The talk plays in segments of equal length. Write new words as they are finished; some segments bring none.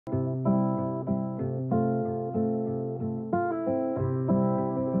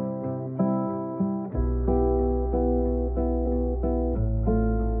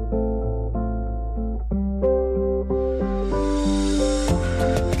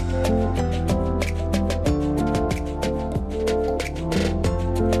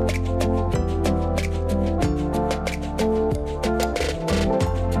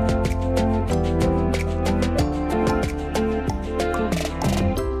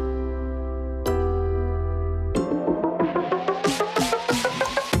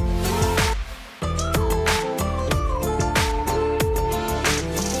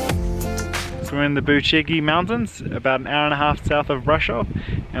We're in the Bucegi mountains, about an hour and a half south of Brasov,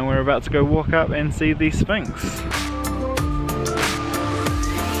 and we're about to go walk up and see the Sphinx.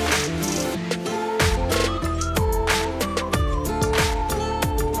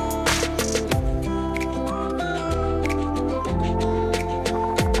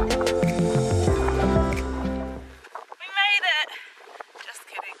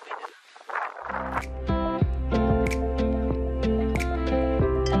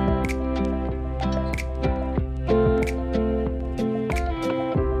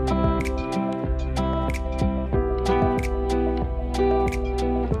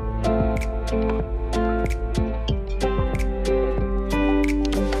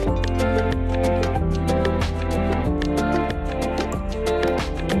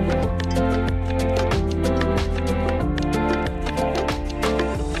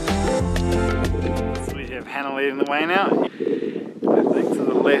 Leading the way now. I think to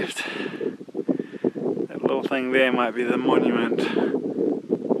the left, that little thing there might be the monument,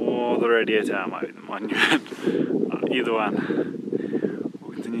 or the radio tower might be the monument. Either one.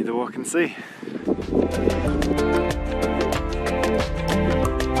 We'll continue to walk and see.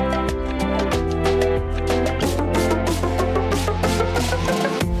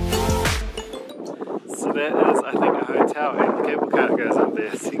 So that is, I think, a hotel, and the cable car goes up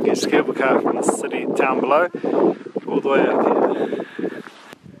there. So you can catch the cable car from the city town below all the way up here.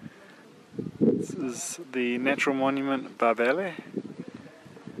 This is the natural monument Barbele.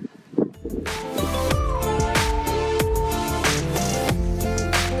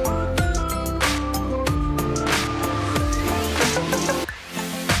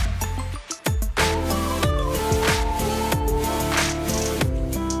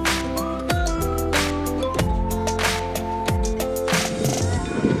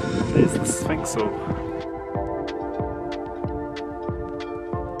 There's the Sfinxul.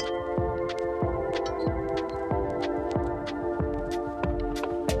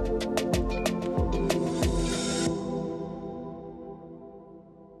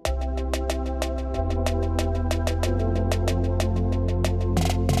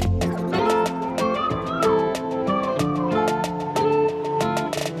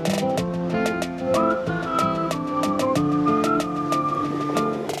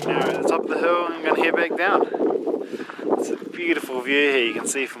 Head back down. It's a beautiful view here, you can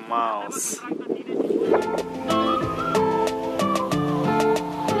see for miles.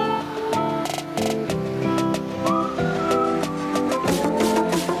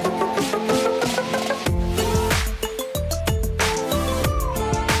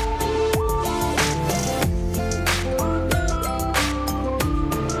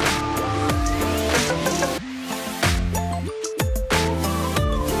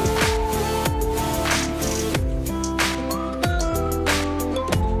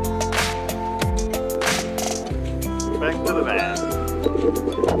 Back to the van.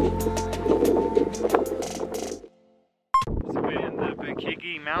 So we're in the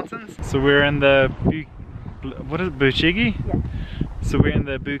Bucegi mountains. So we're in the what is it, Bucegi? Yeah. So we're in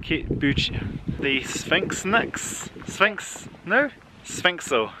the the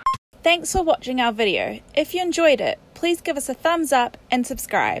Sfinxul. Thanks for watching our video. If you enjoyed it, please give us a thumbs up and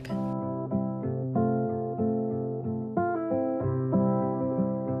subscribe.